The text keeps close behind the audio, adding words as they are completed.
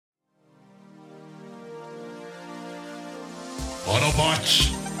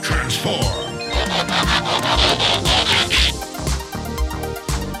Autobots, transform!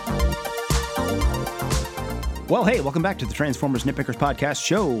 Well, hey, welcome back to the Transformers Nitpickers Podcast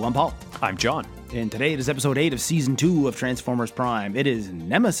Show. I'm Paul. I'm John. And today it is episode 8 of season 2 of Transformers Prime. It is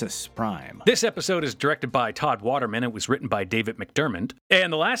Nemesis Prime. This episode is directed by Todd Waterman. It was written by David McDermott.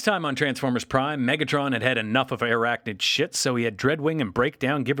 And the last time on Transformers Prime, Megatron had had enough of Arachnid shit, so he had Dreadwing and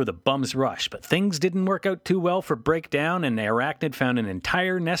Breakdown give her the bum's rush. But things didn't work out too well for Breakdown, and Arachnid found an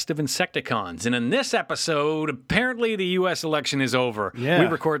entire nest of Insecticons. And in this episode, apparently the U.S. election is over. Yeah. We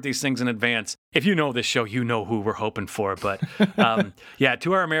record these things in advance. If you know this show, you know who we're hoping for. But yeah,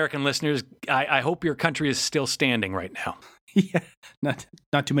 to our American listeners, I hope your country is still standing right now. Yeah, not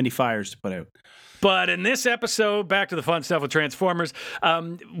too many fires to put out. But in this episode, back to the fun stuff with Transformers,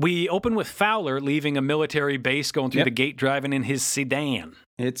 we open with Fowler leaving a military base, going through the gate, driving in his sedan.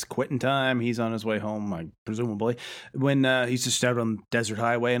 It's quitting time. He's on his way home, presumably, when he's just out on the desert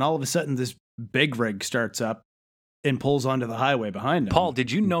highway, and all of a sudden this big rig starts up and pulls onto the highway behind him. Paul,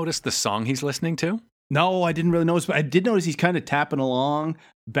 did you notice the song he's listening to? No, I didn't really notice, but I did notice he's kind of tapping along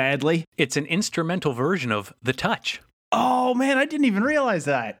badly. It's an instrumental version of The Touch. Oh, man, I didn't even realize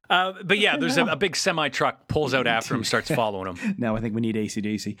that. But yeah, there's a big semi-truck pulls out after him, starts following him. Now I think we need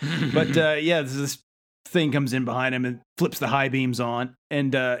AC/DC. But yeah, this thing comes in behind him and flips the high beams on.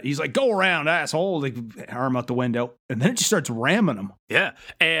 And he's like, go around, asshole. Like, arm out the window. And then it just starts ramming him. Yeah.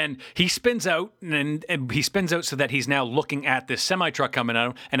 And he spins out, and he spins out so that he's now looking at this semi-truck coming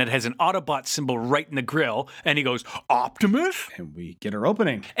out, and it has an Autobot symbol right in the grill. And he goes, Optimus? And we get our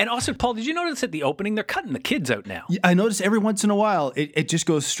opening. And also, Paul, did you notice at the opening, they're cutting the kids out now? Yeah, I notice every once in a while, it just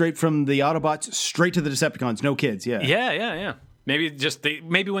goes straight from the Autobots straight to the Decepticons. No kids, yeah. Yeah.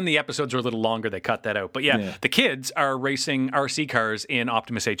 Maybe when the episodes are a little longer, they cut that out. But yeah, the kids are racing RC cars in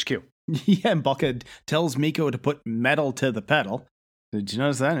Optimus HQ. Yeah, and Bulkhead tells Miko to put metal to the pedal. Did you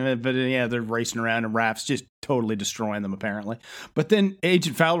notice that? But yeah, they're racing around and Raph's just totally destroying them, apparently. But then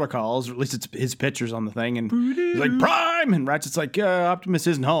Agent Fowler calls, or at least it's his pictures on the thing, and he's like, Prime! And Ratchet's like, Optimus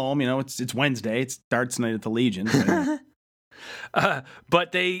isn't home. You know, it's Wednesday. It's darts night at the Legion.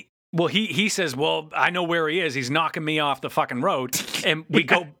 But they... Well, he says, well, I know where he is. He's knocking me off the fucking road. And we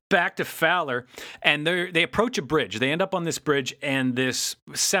go back to Fowler, and they approach a bridge. They end up on this bridge, and this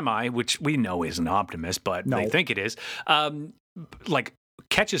semi, which we know isn't Optimus, but they think it is,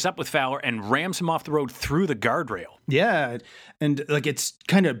 catches up with Fowler and rams him off the road through the guardrail. Yeah, and it's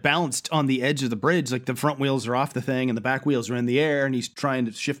kind of balanced on the edge of the bridge. Like the front wheels are off the thing and the back wheels are in the air, and he's trying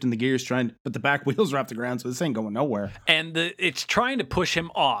to shift in the gears, but the back wheels are off the ground, so this ain't going nowhere. And it's trying to push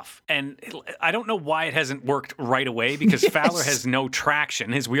him off, and I don't know why it hasn't worked right away, because Fowler has no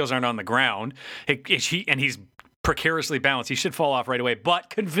traction. His wheels aren't on the ground, and he's precariously balanced. He should fall off right away, but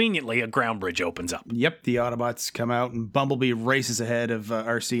conveniently a ground bridge opens up. Yep, the Autobots come out and Bumblebee races ahead of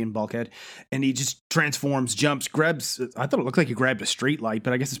RC and Bulkhead, and he just transforms, jumps, grabs, I thought it looked like he grabbed a street light,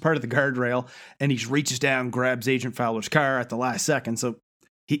 but I guess it's part of the guardrail, and he reaches down, grabs Agent Fowler's car at the last second, so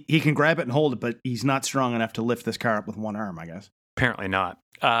he can grab it and hold it, but he's not strong enough to lift this car up with one arm, I guess. Apparently not.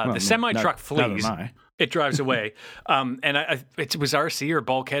 The semi-truck flees. It drives away. And it was RC or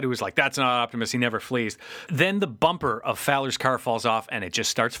Bulkhead who was like, that's not Optimus. He never flees. Then the bumper of Fowler's car falls off and it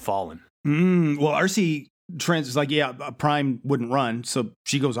just starts falling. Well, RC is like, Prime wouldn't run. So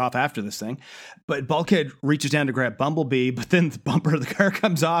she goes off after this thing. But Bulkhead reaches down to grab Bumblebee. But then the bumper of the car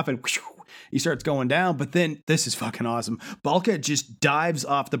comes off and he starts going down. But then this is fucking awesome. Bulkhead just dives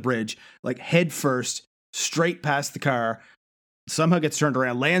off the bridge, like head first, straight past the car. Somehow gets turned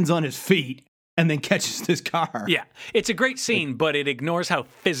around, lands on his feet, and then catches this car. Yeah, it's a great scene, but it ignores how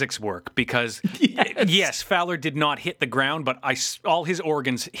physics work, because yes, Fowler did not hit the ground, but all his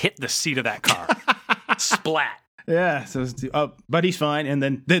organs hit the seat of that car. Splat. Yeah, but he's fine, and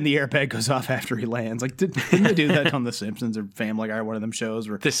then the airbag goes off after he lands. Like, didn't they do that on The Simpsons or Family Guy or one of them shows?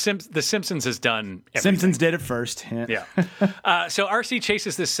 Where The Simpsons has done everything. Simpsons did it first. Yeah. So RC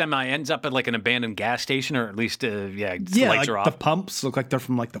chases this semi, ends up at like an abandoned gas station, or at least, the lights are off. The pumps look like they're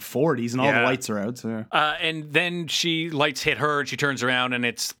from like the 40s, and all the lights are out. So. And then lights hit her, and she turns around, and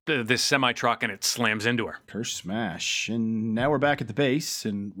it's this semi-truck, and it slams into her. Curse smash. And now we're back at the base,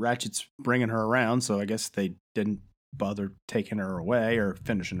 and Ratchet's bringing her around, so I guess they didn't bother taking her away or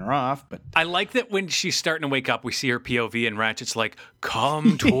finishing her off. But I like that when she's starting to wake up, we see her POV and Ratchet's like,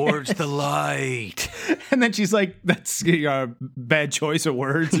 come towards the light. And then she's like, that's a bad choice of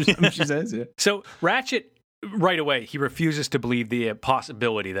words or something she says. Yeah. So Ratchet, right away, he refuses to believe the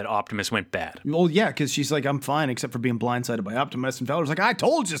possibility that Optimus went bad. Well, yeah, because she's like, I'm fine, except for being blindsided by Optimus. And Fowler's like, I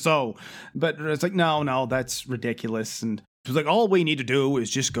told you so. But it's like, no, that's ridiculous. And she's like, all we need to do is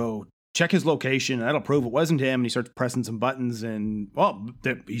just go check his location. That'll prove it wasn't him. And he starts pressing some buttons and,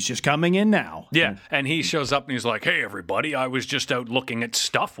 he's just coming in now. Yeah. And he shows up and he's like, hey, everybody, I was just out looking at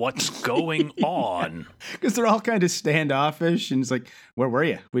stuff. What's going on? Because they're all kind of standoffish. And he's like, where were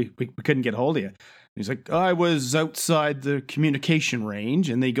you? We couldn't get a hold of you. He's like, I was outside the communication range,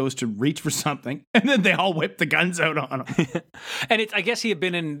 and then he goes to reach for something, and then they all whip the guns out on him. And I guess he had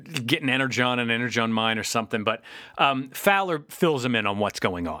been in getting Energon and Energon mine or something, but Fowler fills him in on what's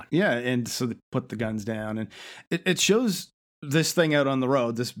going on. Yeah, and so they put the guns down, and it shows this thing out on the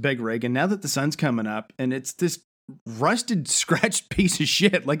road, this big rig, and now that the sun's coming up, and it's this rusted, scratched piece of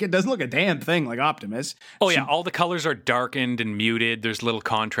shit. Like, it doesn't look a damn thing like Optimus. Oh, yeah. All the colors are darkened and muted. There's little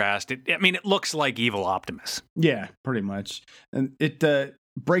contrast. It looks like evil Optimus. Yeah, pretty much. And it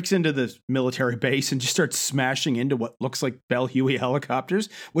breaks into the military base and just starts smashing into what looks like Bell Huey helicopters,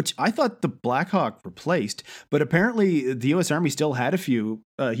 which I thought the Black Hawk replaced, but apparently the U.S. Army still had a few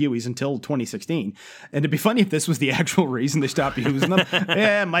Hueys until 2016. And it'd be funny if this was the actual reason they stopped using them.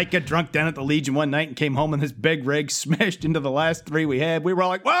 Yeah, Mike got drunk down at the Legion one night and came home and this big rig smashed into the last three we had. We were all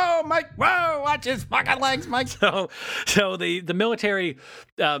like, whoa, Mike, whoa, watch his fucking legs, Mike. So the military,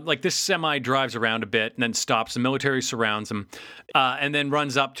 this semi drives around a bit and then stops. The military surrounds them and then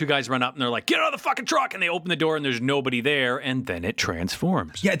runs up. Two guys run up and they're like, get out of the fucking truck. And they open the door and there's nobody there. And then it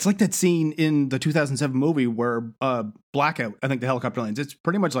transforms. Yeah, it's like that scene in the 2007 movie where Blackout, I think the helicopter lands. It's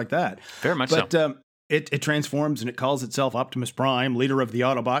pretty much like that. Very much so. It transforms and it calls itself Optimus Prime, leader of the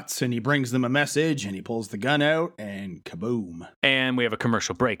Autobots, and he brings them a message and he pulls the gun out and kaboom. And we have a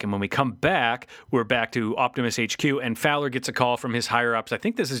commercial break. And when we come back, we're back to Optimus HQ and Fowler gets a call from his higher-ups. I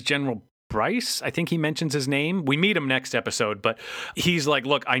think this is General Bryce. I think he mentions his name. We meet him next episode, but he's like,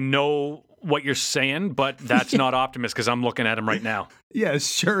 look, I know what you're saying, but that's not Optimus because I'm looking at him right now. Yeah,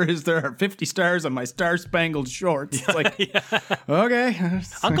 sure as there are 50 stars on my star-spangled shorts. It's like, okay.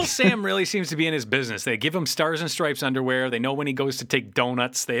 Uncle Sam really seems to be in his business. They give him stars and stripes underwear. They know when he goes to take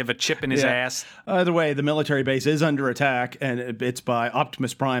donuts. They have a chip in his ass. Either way, the military base is under attack, and it's by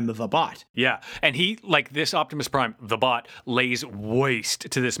Optimus Prime, the bot. Yeah, and he, like this Optimus Prime, the bot, lays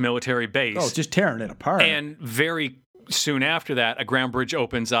waste to this military base. Oh, just tearing it apart. And very soon after that, a ground bridge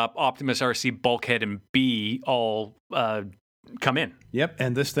opens up. Optimus, RC, Bulkhead, and B all come in. Yep,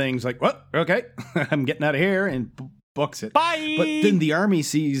 and this thing's like, well, okay, I'm getting out of here, and books it. Bye! But then the army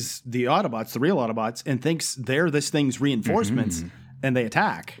sees the Autobots, the real Autobots, and thinks they're this thing's reinforcements, and they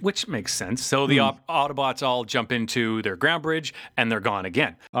attack. Which makes sense. So the Autobots all jump into their ground bridge, and they're gone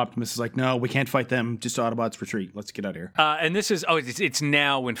again. Optimus is like, no, we can't fight them. Just Autobots retreat. Let's get out of here. And this is, it's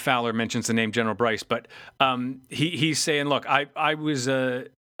now when Fowler mentions the name General Bryce, but he's saying, look,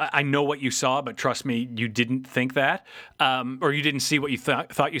 I know what you saw, but trust me, you didn't think that, or you didn't see what you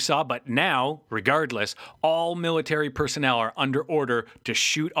thought you saw. But now, regardless, all military personnel are under order to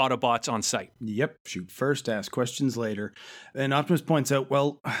shoot Autobots on sight. Yep, shoot first, ask questions later. And Optimus points out,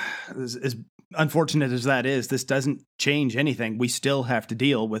 well, as unfortunate as that is, this doesn't change anything. We still have to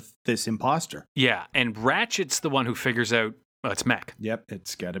deal with this imposter. Yeah, and Ratchet's the one who figures out, it's Mech. Yep,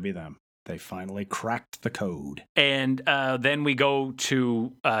 it's got to be them. They finally cracked the code. And then we go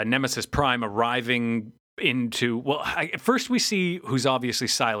to Nemesis Prime arriving into... first we see who's obviously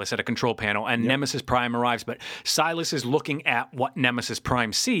Silas at a control panel, and Nemesis Prime arrives, but Silas is looking at what Nemesis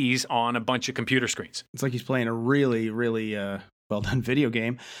Prime sees on a bunch of computer screens. It's like he's playing a really, really... well-done video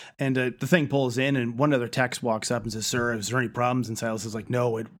game. And the thing pulls in, and one other tech walks up and says, sir, is there any problems? And Silas is like,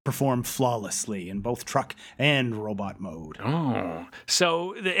 no, it performed flawlessly in both truck and robot mode. Oh.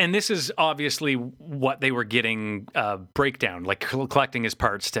 So, and this is obviously what they were getting breakdown, like collecting his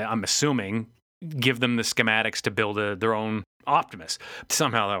parts to, I'm assuming, give them the schematics to build their own Optimus.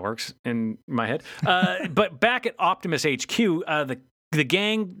 Somehow that works in my head. But back at Optimus HQ, the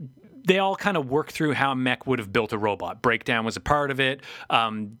gang... They all kind of work through how Mech would have built a robot. Breakdown was a part of it.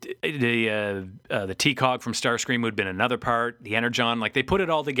 The T-Cog from Starscream would have been another part. The Energon, they put it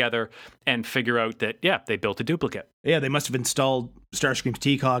all together and figure out that, they built a duplicate. Yeah, they must have installed Starscream's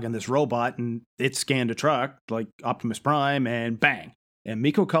T-Cog in this robot, and it scanned a truck like Optimus Prime, and bang. And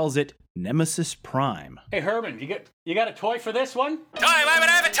Miko calls it Nemesis Prime. Hey, Herman, you got a toy for this one? Toy? Why would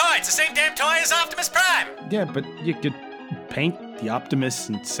I have a toy? It's the same damn toy as Optimus Prime. Yeah, but you could paint the Optimus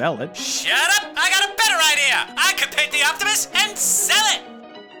and sell it. Shut up! I got a better idea! I could paint the Optimus and sell it!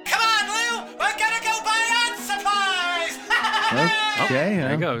 Come on, Lou! We're gonna go buy art supplies! Okay,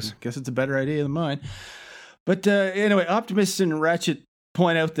 there it goes. Guess it's a better idea than mine. But anyway, Optimus and Ratchet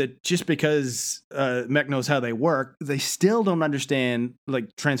point out that just because Mech knows how they work, they still don't understand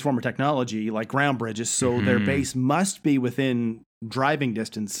Transformer technology, like ground bridges, so their base must be within driving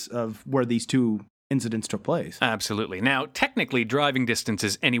distance of where these two incidents took place. Absolutely. Now, technically, driving distance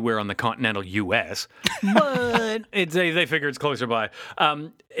is anywhere on the continental U.S., but they figure it's closer by.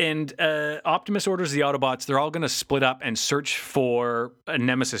 And Optimus orders the Autobots. They're all going to split up and search for a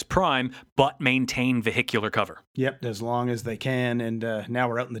Nemesis Prime, but maintain vehicular cover. Yep, as long as they can. And now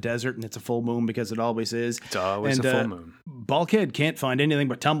we're out in the desert, and it's a full moon because it always is. It's always a full moon. Bulkhead can't find anything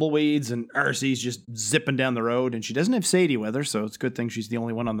but tumbleweeds, and RC's just zipping down the road, and she doesn't have Sadie with her, so it's a good thing she's the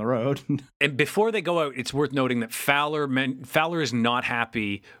only one on the road. And before they go out, it's worth noting that Fowler is not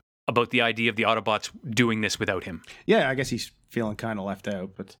happy about the idea of the Autobots doing this without him. Yeah, I guess he's feeling kind of left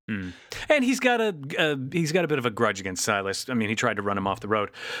out, but and he's got a bit of a grudge against Silas. I mean, he tried to run him off the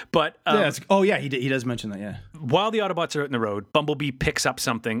road, but he does mention that. Yeah, while the Autobots are out in the road, Bumblebee picks up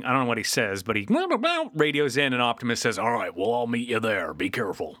something. I don't know what he says, but he radios in, and Optimus says, "All right, well, I'll meet you there. Be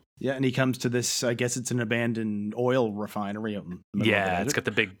careful." Yeah, and he comes to this. I guess it's an abandoned oil refinery out in the middle of the desert. It's got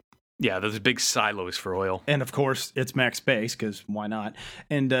the big. Yeah, those big silos for oil. And of course, it's max space, because why not?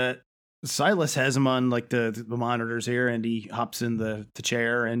 And Silas has him on like the monitors here, and he hops in the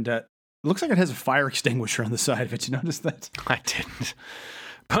chair, and it looks like it has a fire extinguisher on the side of it. You notice that? I didn't.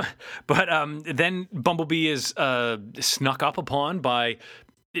 But then Bumblebee is snuck up upon by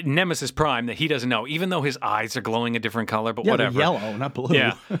Nemesis Prime that he doesn't know, even though his eyes are glowing a different color, but whatever. They're yellow, not blue.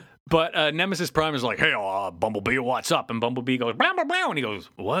 Yeah. But Nemesis Prime is like, "Hey, Bumblebee, what's up?" And Bumblebee goes, "Blah, blah, blah," and he goes,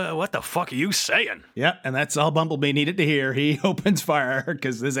 what the fuck are you saying? Yeah, and that's all Bumblebee needed to hear. He opens fire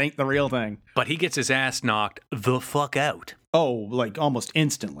because this ain't the real thing. But he gets his ass knocked the fuck out. Oh, like almost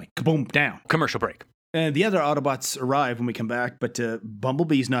instantly. Kaboom, down. Commercial break. And the other Autobots arrive when we come back, but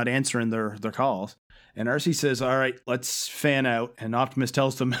Bumblebee's not answering their calls. And RC says, "All right, let's fan out." And Optimus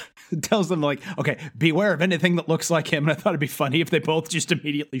tells them like, "Okay, beware of anything that looks like him." And I thought it'd be funny if they both just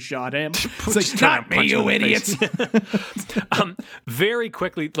immediately shot him. It's like, "Not me, you idiots!" Very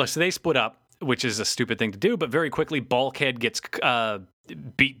quickly, so they split up, which is a stupid thing to do. But very quickly, Bulkhead gets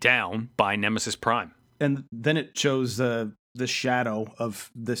beat down by Nemesis Prime, and then it shows the shadow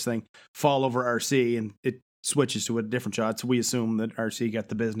of this thing fall over RC, and it switches to a different shot, so we assume that RC got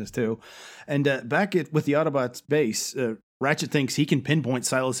the business too. And back with the Autobots base, Ratchet thinks he can pinpoint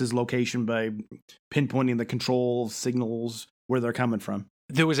Silas's location by pinpointing the control signals where they're coming from.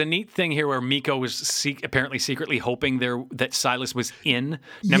 There was a neat thing here where Miko was apparently secretly hoping that Silas was in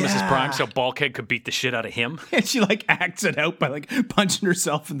Nemesis Prime, so Bulkhead could beat the shit out of him. And she like acts it out by like punching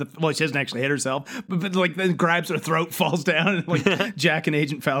herself in the. Well, she doesn't actually hit herself, but like then grabs her throat, falls down, and like Jack and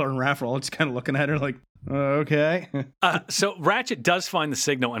Agent Fowler and Raph are all just kind of looking at her like, okay. So Ratchet does find the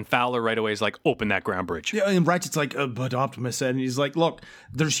signal, and Fowler right away is like, "Open that ground bridge." Yeah, and Ratchet's like, "But Optimus said," and he's like, "Look,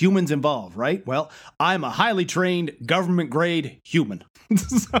 there's humans involved, right? Well, I'm a highly trained, government-grade human."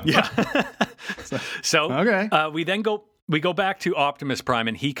 Yeah. So okay. We go back to Optimus Prime,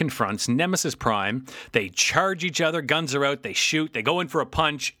 and he confronts Nemesis Prime. They charge each other, guns are out, they shoot, they go in for a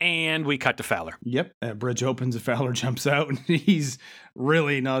punch, and we cut to Fowler. Yep, bridge opens and Fowler jumps out, and he's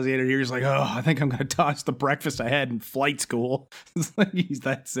really nauseated here. He's like, "Oh, I think I'm going to toss the breakfast I had in flight school." It's like he's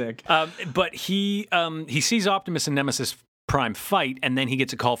that sick. But he sees Optimus and Nemesis Prime fight, and then he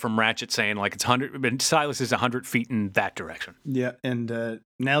gets a call from Ratchet saying like it's 100, but Silas is 100 feet in that direction. Yeah, and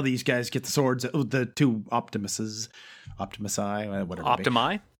now these guys get the swords, the two Optimisi, whatever.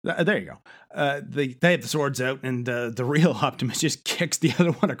 Optimi? There you go. They have the swords out, and the real Optimus just kicks the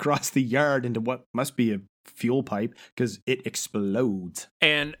other one across the yard into what must be a fuel pipe because it explodes.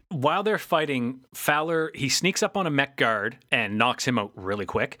 And while they're fighting, Fowler, he sneaks up on a mech guard and knocks him out really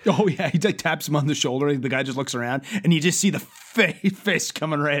quick. Oh yeah, he like taps him on the shoulder, and the guy just looks around, and you just see the fist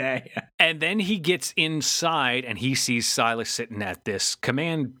coming right at you. And then he gets inside, and he sees Silas sitting at this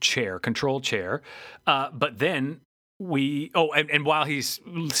control chair. But then and while he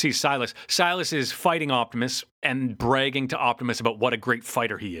sees Silas is fighting Optimus and bragging to Optimus about what a great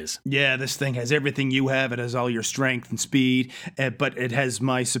fighter he is. Yeah, this thing has everything you have. It has all your strength and speed, but it has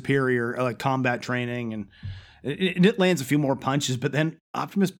my superior combat training, and it lands a few more punches, but then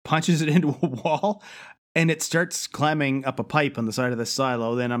Optimus punches it into a wall, and it starts climbing up a pipe on the side of the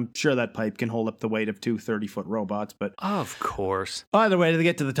silo. Then I'm sure that pipe can hold up the weight of two 30-foot robots, but of course. Either way, they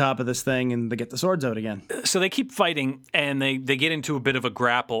get to the top of this thing, and they get the swords out again. So they keep fighting, and they get into a bit of a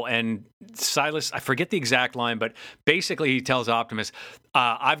grapple, and Silas, I forget the exact line, but basically he tells Optimus,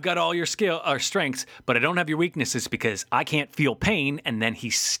 "I've got all your strengths, but I don't have your weaknesses because I can't feel pain," and then he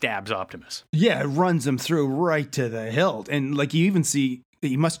stabs Optimus. Yeah, it runs him through right to the hilt, and like you even see,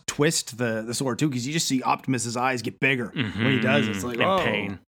 he must twist the sword too, because you just see Optimus's eyes get bigger when he does. It's like, in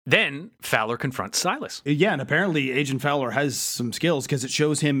pain. Then Fowler confronts Silas. Yeah, and apparently Agent Fowler has some skills because it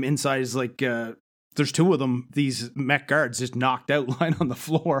shows him inside his there's two of them, these mech guards just knocked out, lying on the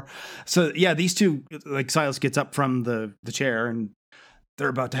floor. So yeah, these two, like Silas gets up from the chair and they're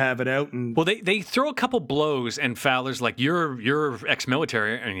about to have it out. And well, they throw a couple blows and Fowler's like, you're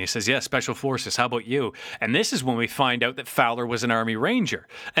ex-military. And he says, yeah, special forces. How about you? And this is when we find out that Fowler was an Army Ranger.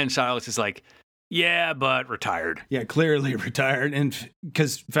 And Silas is like, yeah, but retired. Yeah, clearly retired. And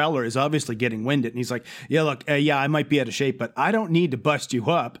because Fowler is obviously getting winded. And he's like, yeah, look, yeah, I might be out of shape, but I don't need to bust you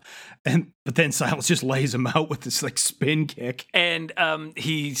up. But then Silas just lays him out with this like spin kick. And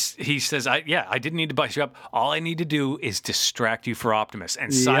he says, I didn't need to bust you up. All I need to do is distract you for Optimus.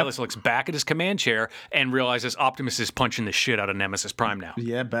 And Silas looks back at his command chair and realizes Optimus is punching the shit out of Nemesis Prime now.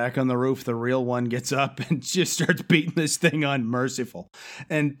 Yeah, back on the roof, the real one gets up and just starts beating this thing unmerciful.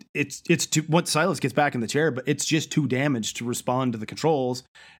 And it's once Silas gets back in the chair, but it's just too damaged to respond to the controls.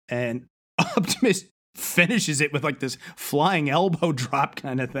 And Optimus finishes it with like this flying elbow drop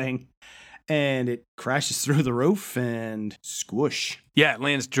kind of thing. And it crashes through the roof and squish. Yeah, it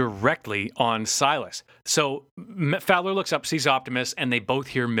lands directly on Silas. So Fowler looks up, sees Optimus, and they both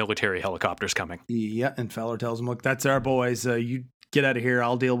hear military helicopters coming. Yeah, and Fowler tells him, look, that's our boys. You get out of here.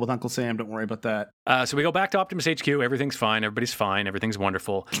 I'll deal with Uncle Sam. Don't worry about that. So we go back to Optimus HQ. Everything's fine. Everybody's fine. Everything's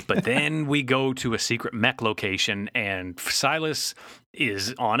wonderful. But then we go to a secret mech location, and Silas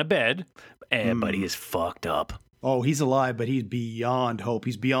is on a bed, but he is fucked up. Oh, he's alive, but he's beyond hope.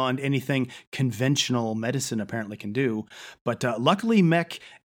 He's beyond anything conventional medicine apparently can do. But luckily, mech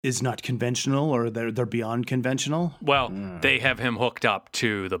is not conventional, or they're beyond conventional. Well, they have him hooked up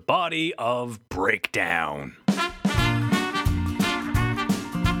to the body of Breakdown.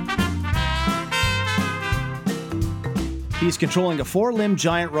 He's controlling a 4-limbed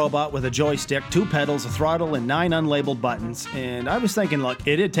giant robot with a joystick, 2 pedals, a throttle, and 9 unlabeled buttons. And I was thinking, look,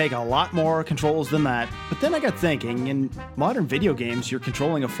 it'd take a lot more controls than that. But then I got thinking, in modern video games, you're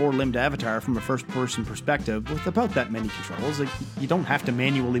controlling a 4-limbed avatar from a first-person perspective with about that many controls. Like, you don't have to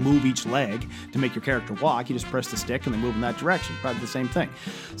manually move each leg to make your character walk. You just press the stick and they move in that direction. Probably the same thing.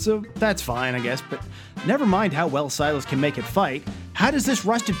 So that's fine, I guess. But never mind how well Silas can make it fight. How does this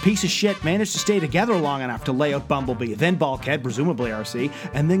rusted piece of shit manage to stay together long enough to lay out Bumblebee, then Bulkhead, presumably RC,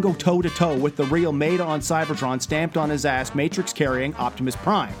 and then go toe-to-toe with the real made-on Cybertron stamped on his ass, Matrix-carrying Optimus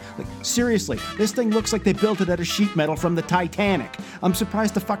Prime? Like, seriously, this thing looks like they built it out of sheet metal from the Titanic. I'm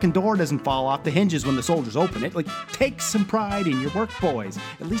surprised the fucking door doesn't fall off the hinges when the soldiers open it. Like, take some pride in your work, boys.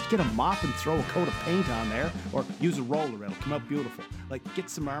 At least get a mop and throw a coat of paint on there, or use a roller, it'll come out beautiful. Like, get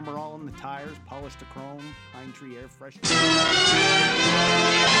some armor all in the tires, polish the chrome, pine tree air freshener.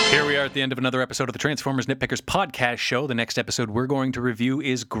 Here we are at the end of another episode of the Transformers Nitpickers podcast show. The next episode we're going to review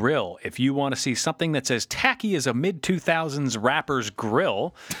is Grill. If you want to see something that's as tacky as a mid-2000s rapper's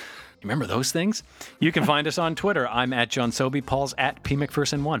grill, remember those things? You can find us on Twitter. I'm at John Sobey. Paul's at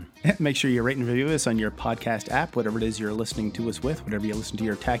PMcPherson1. Make sure you rate and review us on your podcast app, whatever it is you're listening to us with, whatever you listen to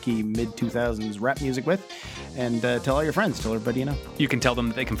your tacky mid-2000s rap music with, and tell all your friends, tell everybody you know. You can tell them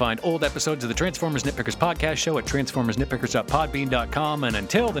that they can find old episodes of the Transformers Nitpickers podcast show at transformersnitpickers.podbean.com, and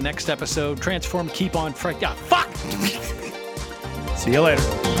until the next episode, transform, keep on, fuck! See you later.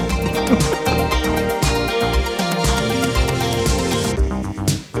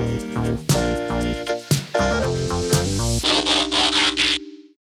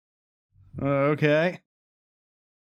 Okay.